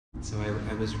So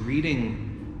I was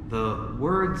reading the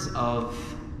words of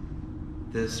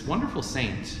this wonderful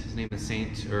saint. His name is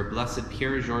Blessed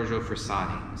Pier Giorgio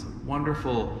Frassati. He's a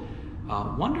wonderful,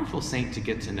 wonderful saint to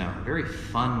get to know. A very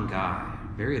fun guy,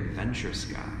 very adventurous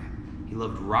guy. He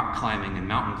loved rock climbing and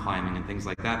mountain climbing and things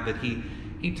like that. But he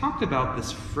talked about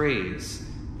this phrase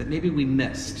that maybe we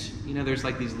missed. You know, there's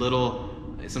like these little,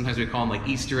 sometimes we call them like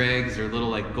Easter eggs or little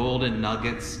like golden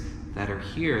nuggets that are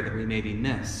here that we maybe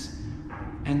miss.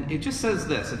 And it just says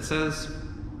this. It says,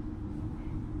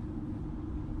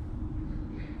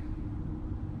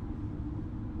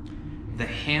 the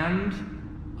hand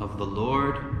of the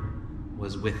Lord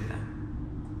was with them.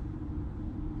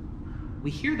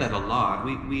 We hear that a lot.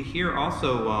 We hear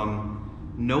also,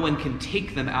 no one can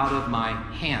take them out of my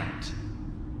hand,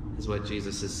 is what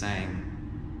Jesus is saying.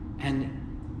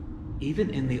 And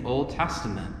even in the Old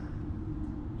Testament,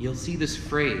 you'll see this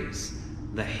phrase,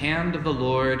 the hand of the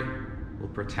Lord will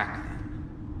protect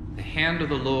them. The hand of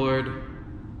the Lord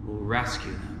will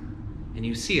rescue them. And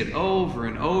you see it over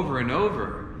and over and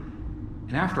over.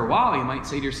 And after a while, you might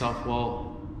say to yourself,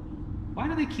 well, why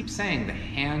do they keep saying the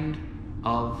hand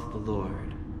of the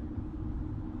Lord?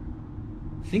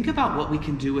 Think about what we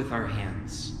can do with our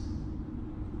hands.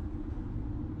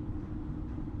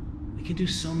 We can do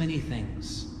so many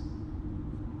things.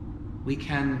 We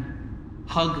can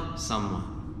hug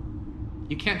someone.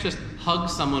 You can't just hug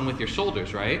someone with your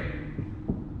shoulders, right?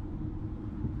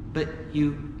 But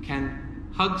you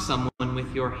can hug someone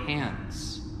with your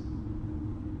hands.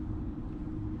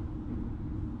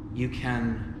 You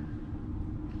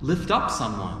can lift up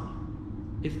someone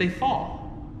if they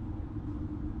fall.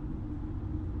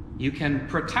 You can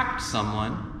protect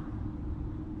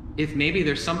someone if maybe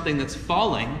there's something that's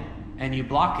falling and you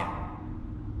block it.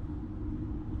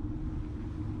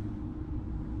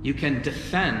 You can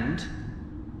defend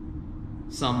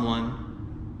someone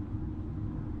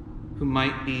who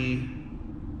might be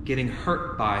getting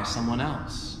hurt by someone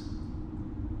else.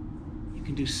 You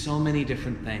can do so many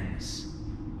different things.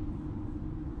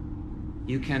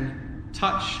 You can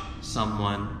touch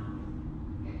someone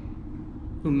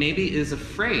who maybe is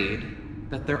afraid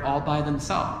that they're all by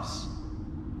themselves.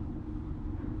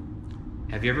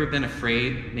 Have you ever been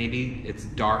afraid maybe it's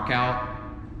dark out?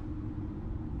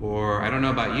 Or I don't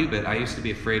know about you, but I used to be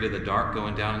afraid of the dark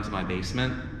going down into my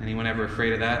basement. Anyone ever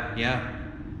afraid of that? Yeah.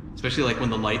 Especially like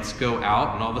when the lights go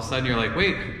out and all of a sudden you're like,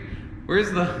 wait, where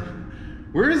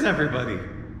is everybody?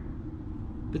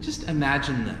 But just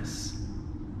imagine this.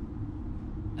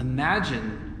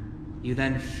 Imagine you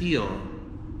then feel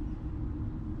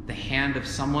the hand of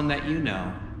someone that you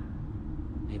know,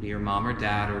 maybe your mom or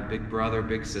dad or big brother,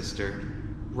 big sister,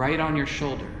 right on your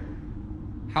shoulder.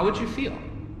 How would you feel?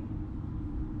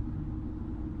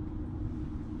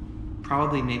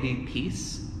 Probably maybe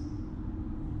peace.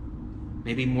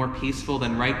 Maybe more peaceful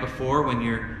than right before when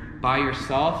you're by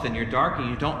yourself and you're dark and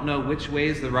you don't know which way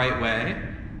is the right way.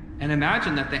 And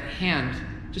imagine that hand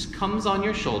just comes on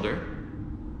your shoulder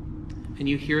and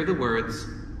you hear the words,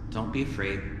 don't be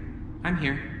afraid, I'm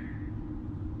here.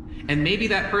 And maybe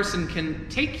that person can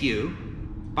take you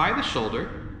by the shoulder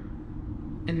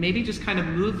and maybe just kind of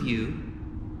move you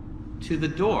to the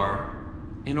door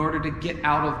in order to get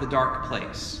out of the dark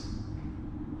place.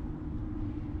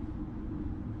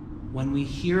 When we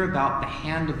hear about the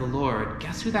hand of the Lord,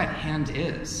 guess who that hand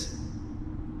is?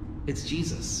 It's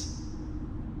Jesus.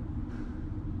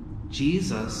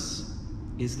 Jesus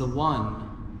is the one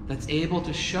that's able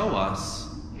to show us,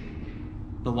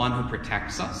 the one who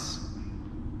protects us,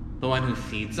 the one who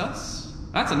feeds us.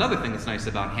 That's another thing that's nice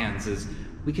about hands is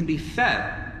we can be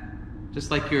fed,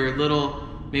 just like your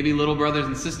maybe little brothers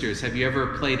and sisters. Have you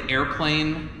ever played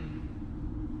airplane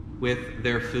with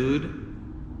their food?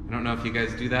 I don't know if you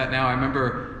guys do that now. I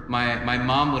remember my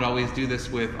mom would always do this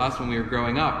with us when we were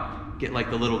growing up. Get like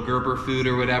the little Gerber food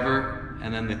or whatever,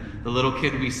 and then the little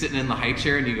kid would be sitting in the high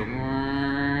chair and you go,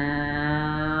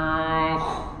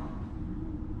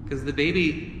 because the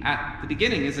baby at the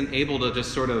beginning isn't able to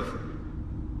just sort of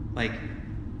like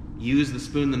use the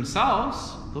spoon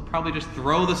themselves. They'll probably just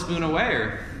throw the spoon away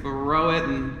or throw it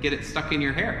and get it stuck in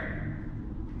your hair.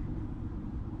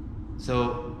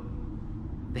 So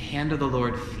the hand of the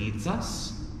Lord feeds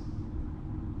us.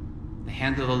 The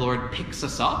hand of the Lord picks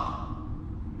us up.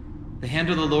 The hand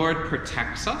of the Lord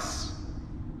protects us.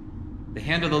 The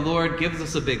hand of the Lord gives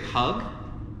us a big hug.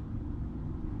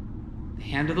 The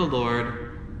hand of the Lord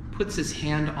puts his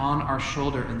hand on our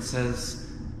shoulder and says,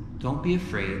 don't be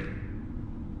afraid.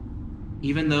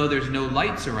 Even though there's no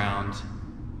lights around,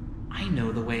 I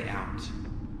know the way out.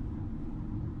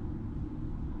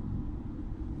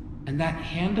 And that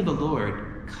hand of the Lord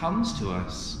comes to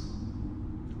us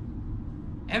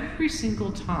every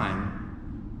single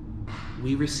time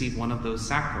we receive one of those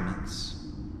sacraments.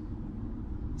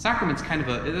 Sacrament's kind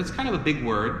of a big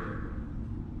word,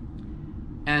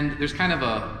 and there's kind of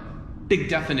a big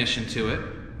definition to it.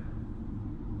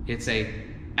 It's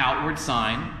an outward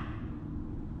sign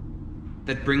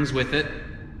that brings with it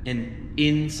an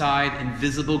inside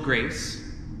invisible grace.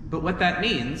 But what that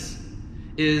means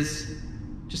is,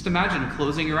 just imagine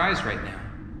closing your eyes right now.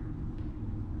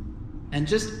 And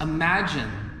just imagine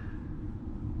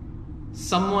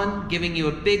someone giving you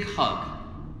a big hug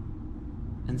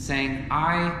and saying,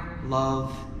 I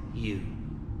love you.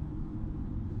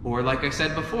 Or like I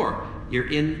said before, you're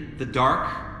in the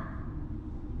dark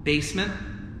basement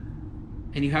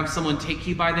and you have someone take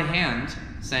you by the hand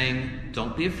saying,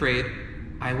 don't be afraid,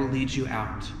 I will lead you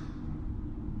out.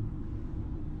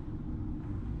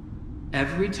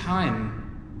 Every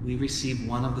time we receive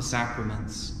one of the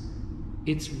sacraments,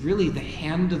 it's really the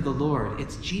hand of the Lord.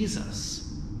 It's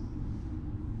Jesus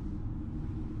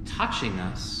touching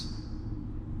us,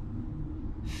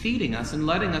 feeding us, and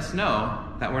letting us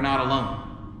know that we're not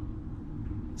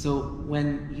alone. So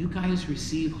when you guys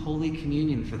receive Holy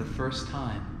Communion for the first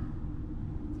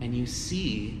time, and you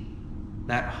see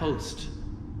that host,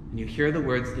 and you hear the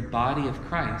words, the body of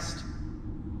Christ,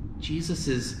 Jesus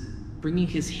is bringing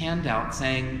his hand out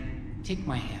saying, take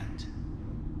my hand.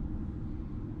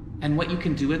 And what you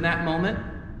can do in that moment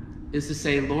is to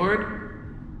say, Lord,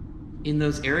 in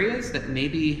those areas that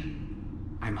maybe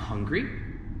I'm hungry,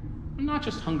 I'm not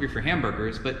just hungry for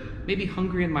hamburgers, but maybe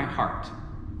hungry in my heart,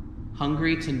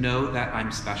 hungry to know that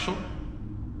I'm special,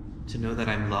 to know that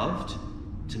I'm loved,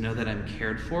 to know that I'm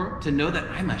cared for, to know that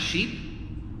I'm a sheep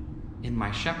in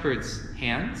my shepherd's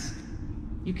hands.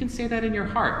 You can say that in your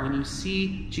heart when you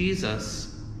see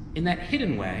Jesus in that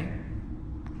hidden way,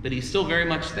 but he's still very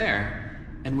much there.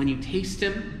 And when you taste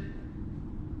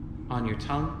him on your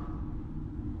tongue,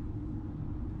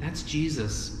 that's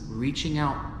Jesus reaching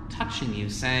out, touching you,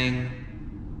 saying,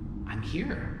 I'm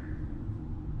here,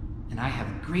 and I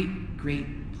have great,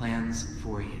 great plans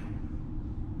for you.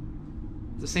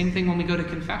 It's the same thing when we go to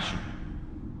confession.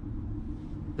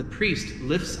 The priest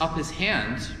lifts up his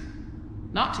hand,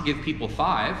 not to give people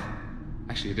 5.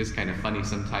 Actually, it is kind of funny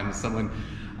sometimes.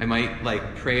 I might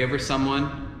like pray over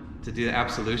someone to do the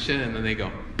absolution, and then they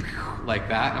go like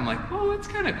that. I'm like, oh, that's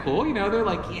kind of cool. You know, they're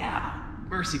like, yeah,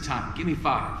 mercy time, give me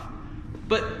 5.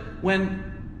 But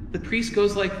when the priest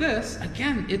goes like this,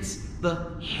 again, it's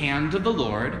the hand of the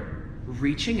Lord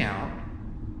reaching out,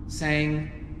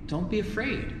 saying, don't be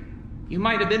afraid. You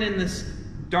might have been in this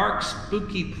dark,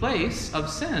 spooky place of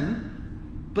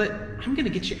sin, but I'm going to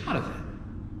get you out of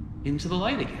it, into the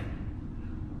light again.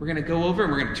 We're going to go over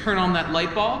and we're going to turn on that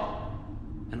light bulb,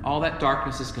 and all that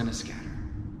darkness is going to scatter.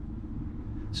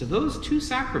 So those 2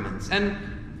 sacraments, and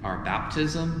our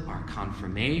baptism, our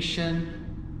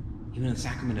confirmation, even the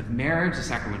sacrament of marriage, the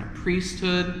sacrament of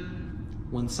priesthood,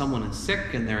 when someone is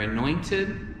sick and they're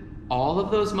anointed, all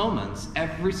of those moments,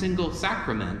 every single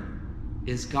sacrament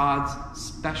is God's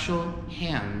special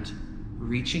hand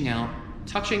reaching out,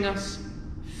 touching us,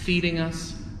 feeding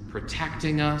us,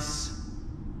 protecting us,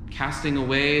 casting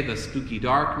away the spooky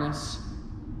darkness,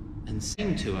 and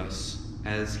saying to us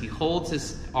as he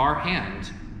holds our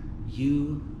hand,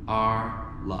 you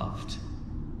are loved.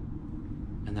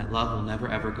 And that love will never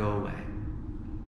ever go away.